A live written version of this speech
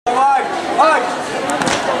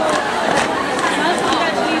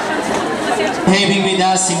having with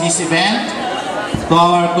us in this event, to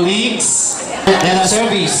our colleagues, their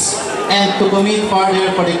service, and to commit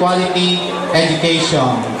further for the quality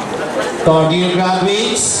education. To our dear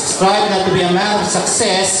graduates, strive not to be a man of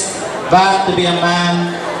success, but to be a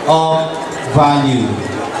man of value.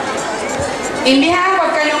 In behalf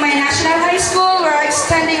of Canumay National High School, we're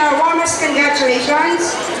extending our warmest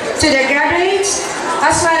congratulations to the graduates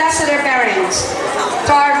as well as to their parents.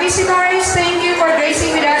 To our visitors, thank you for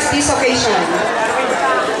gracing with us this occasion.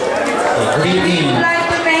 Good evening. We would like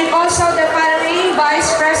to thank also the following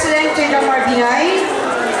Vice President Tito Marbinay,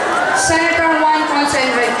 Senator Juan Ponce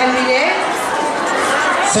Enrique,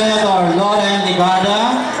 Senator Lauren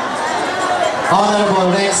Ligada, Honorable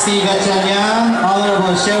Rex T. Gatchalian,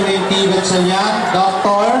 Honorable Sherwin T. Gatchalian,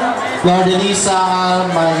 Dr. Lordelisa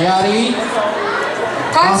Al-Mayari,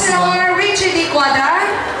 Councilor Richie D. Quadra,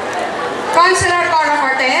 Councilor Cora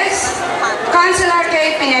Cortez, Councilor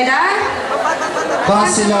Kate Pineda,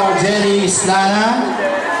 Councilor Jelly Islana,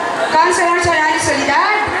 Councilor Solani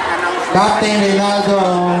Solidad, Captain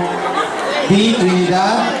Reynaldo D.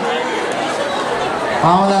 Trinidad,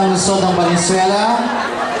 Pangulang Lungsod ng Valenzuela,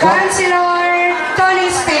 Councilor Tony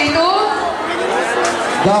Espiritu,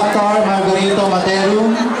 Dr. Margarito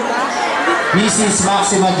Materu, Mrs.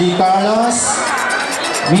 Maxima G. Carlos,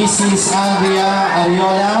 Mrs. Andrea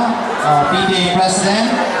Ariola, PTA President,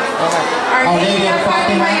 Our Lady of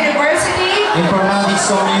Fatima University, Informatics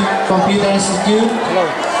Computer Institute,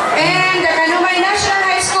 and the Canumay National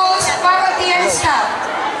High School's faculty and staff.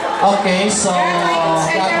 Okay, so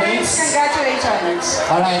graduates. Congratulations.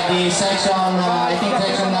 Alright, the section, I think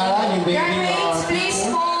section Nara, you will Graduates, please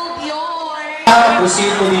hold your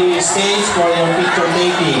proceed to the stage for your picture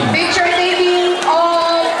taking. picture taking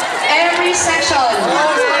of every section.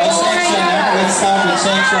 Let's start with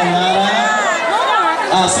section Nara.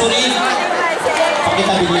 Sorry,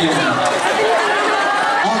 pakita video.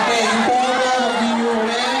 Okay, in order of you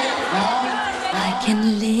ready now. I can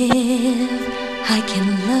live, I can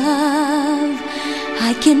love,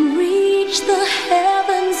 I can reach the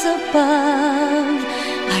heavens above.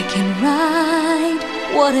 I can right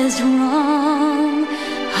what is wrong.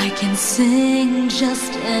 I can sing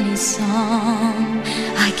just any song.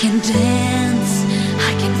 I can dance,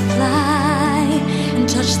 I can fly and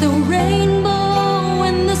touch the rainbow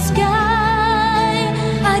in the sky.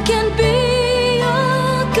 I can be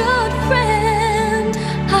a good friend.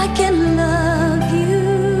 I can love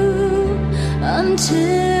you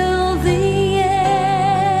until the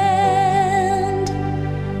end.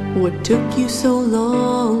 What took you so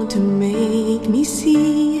long to make me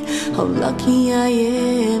see how lucky I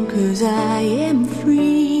am? 'Cause I am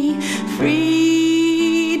free,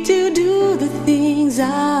 free to do the things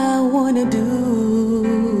I wanna do.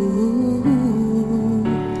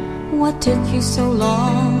 What took you so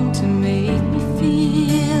long to make me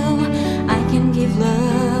feel I can give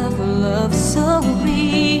love, a love so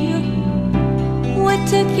real? What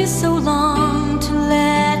took you so long to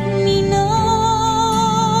let me know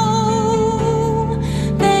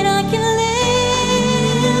that I can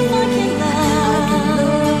live, I can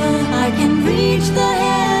love, I can reach the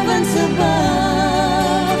heavens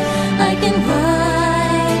above. I can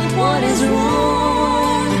right what is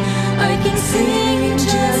wrong. I can sing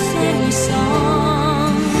just any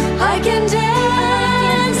song. I can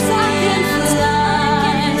dance, I can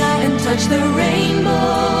fly and touch the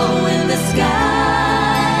rainbow in the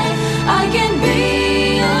sky. I can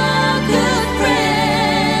be a good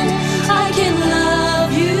friend. I can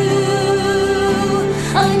love you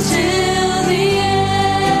until the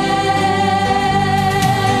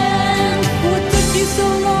end. What took you so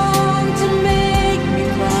long to make me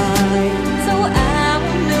cry? So I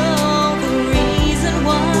will know the reason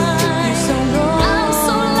why. I'm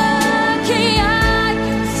so lucky I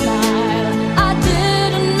can smile. I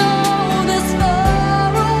didn't know this for a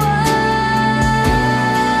while.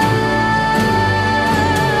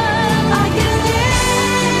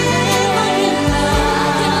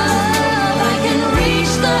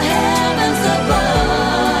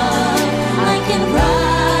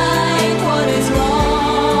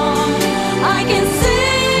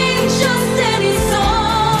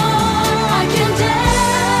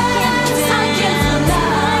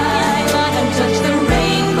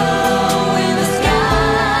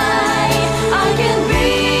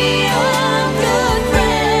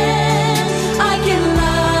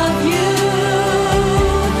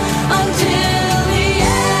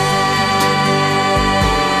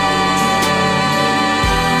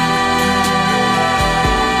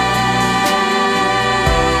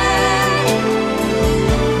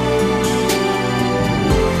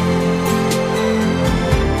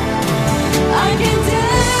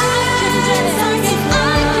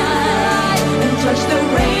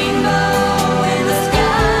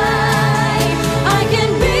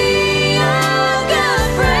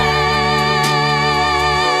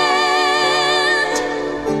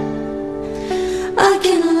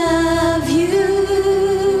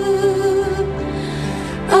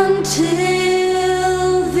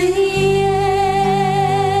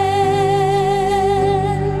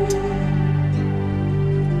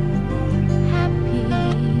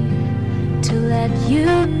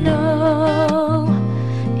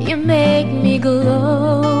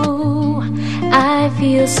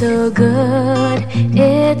 feels so good,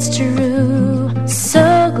 it's true.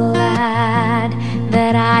 So glad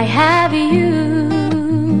that I have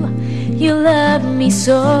you. You love me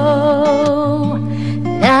so.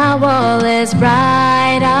 Now all is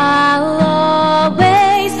bright, I'll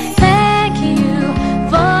always thank you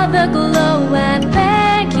for the glow, and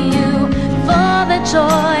thank you for the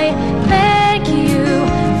joy. Thank you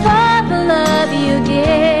for the love you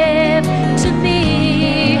give to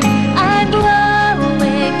me. I'm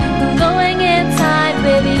glowing, glowing inside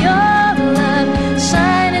with your love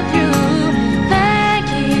shining through. Thank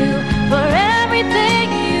you for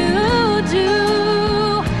everything you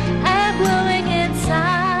do. I'm glowing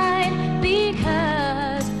inside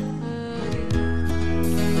because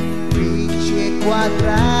Richie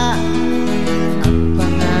Quadra ang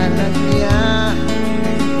pangalan niya.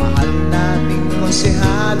 Mahal nating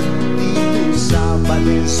konsehal dito sa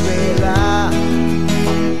Valenzuela.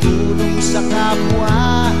 Pagtulong sa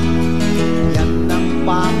kapwa, yan ang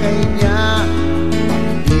pakay niya.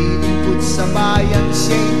 Paglilingkod sa bayan,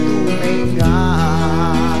 siya'y tunay nga.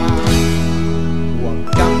 Huwag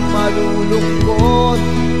kang malulungkot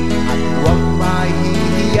at huwag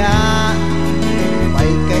mahihiya.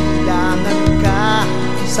 May kailangan ka,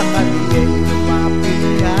 sa kaniya'y lumapit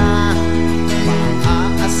ka.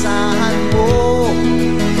 Maaasahan mo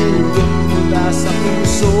tulong mula sa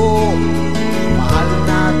puso. Mahal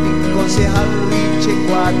nating konsehal Richie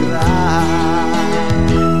Quadra.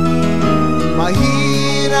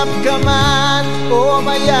 Mahirap ka man o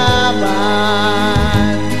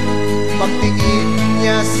mayaman, pagtingin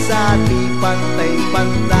niya sa ating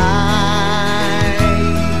pantay-pantay.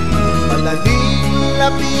 Madaling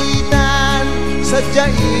lapitan,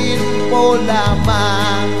 sadyain mo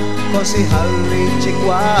lamang konsehal Richie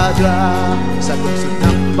Quadra sa lungsod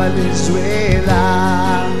ng Valenzuela.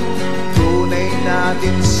 Tunay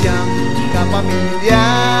natin siyang kapamilya.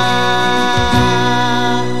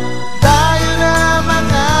 Tayo na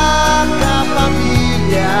mga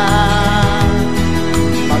kapamilya,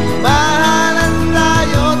 magmahalan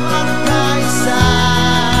tayo't magkaisa.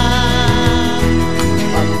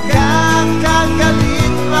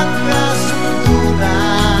 Magkakagalit,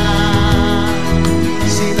 magkasunduran,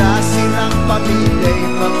 sila-silang pamilya'y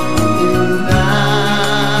magpupunan.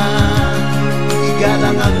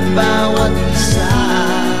 Igalang ang bawat isa,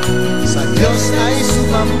 sa Diyos ay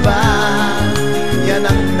sumamba. Yan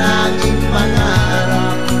ang tanging